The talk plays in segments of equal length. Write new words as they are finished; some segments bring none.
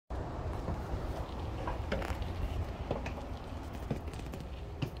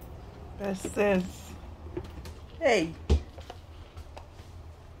This is, hey,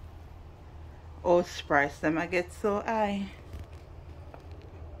 oh, price them I get so high.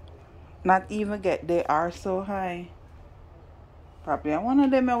 Not even get, they are so high. Probably one of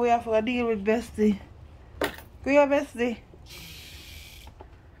them we have to deal with Bestie. Go here, Bestie.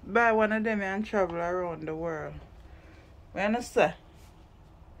 Buy one of them and travel around the world. When you say?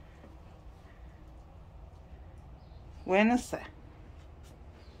 When you say?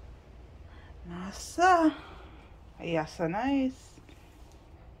 No, sir. Yeah, so nice.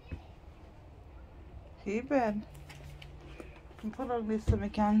 See bed. Put on this so we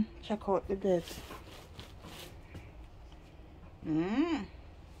can check out the bed.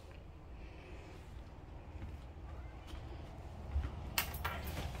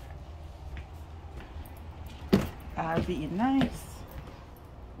 That'll be nice.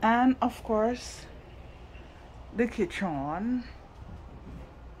 And of course, the kitchen.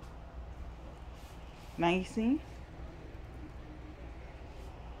 Nicey.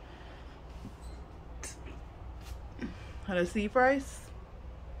 And the sea price.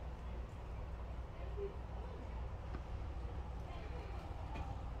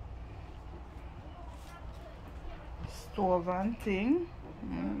 Stove and thing.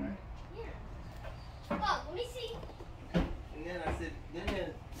 Oh, let me see. And then I said,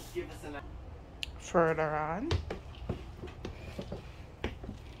 then give us an. Further on.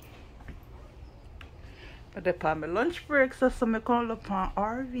 But they on my lunch break, so some can look on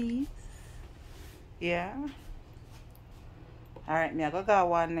RVs. Yeah. Alright, me I go get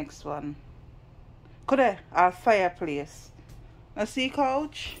one next one. Could I? Our fireplace. A sea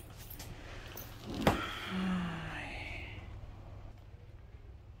couch.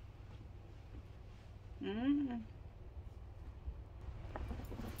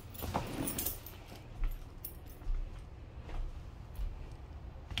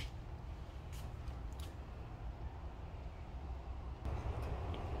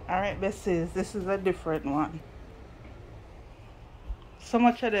 Alright, this is a different one. So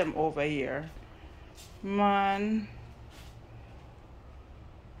much of them over here. Man.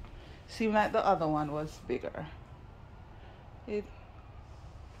 Seemed like the other one was bigger.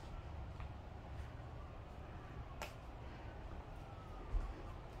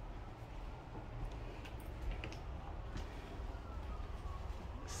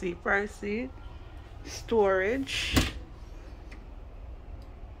 See pricey. Storage.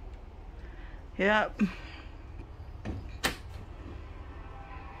 Yep.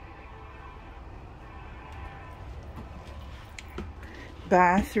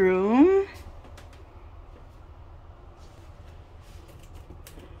 Bathroom.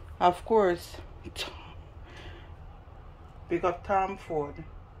 Of course. Big up Tom Ford.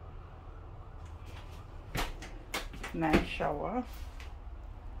 Nice shower.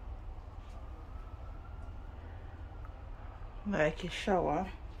 Like a shower.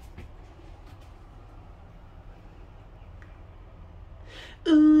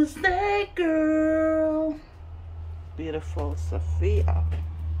 Who's that girl? Beautiful Sophia.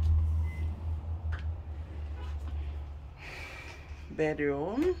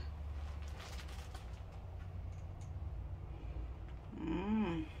 Bedroom.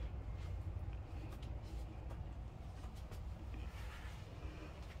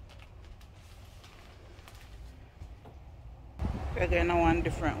 We're gonna want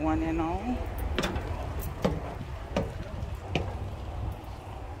different one, you know.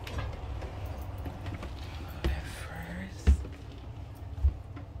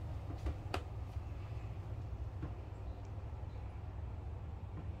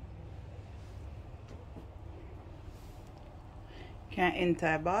 Can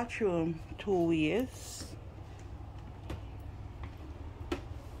enter a bathroom 2 ways.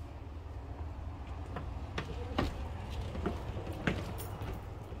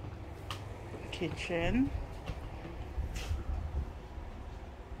 Kitchen.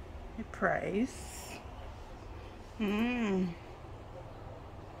 The price.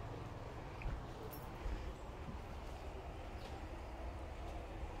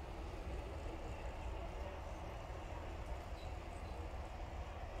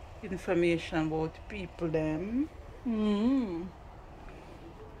 Information about people them. And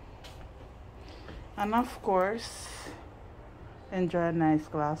of course, enjoy a nice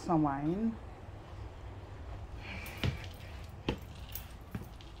glass of wine.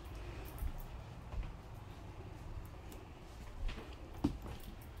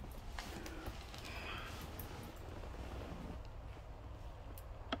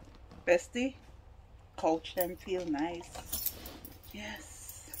 Bestie, couch them feel nice. Yes.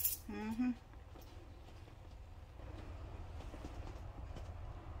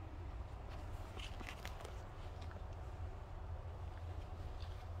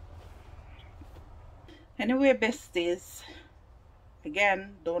 Anyway, besties,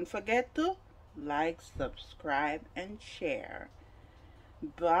 again, don't forget to like, subscribe, and share.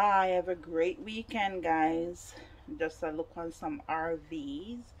 Bye. Have a great weekend, guys. Just a look on some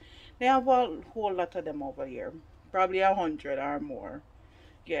RVs. They have a whole lot of them over here. Probably 100 or more.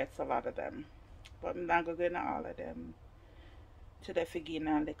 Yeah, it's a lot of them. But I'm not going to go into all of them. Today, for getting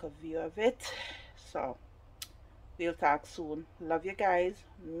a little view of it. So, we'll talk soon. Love you guys.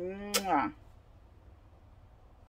 Mwah.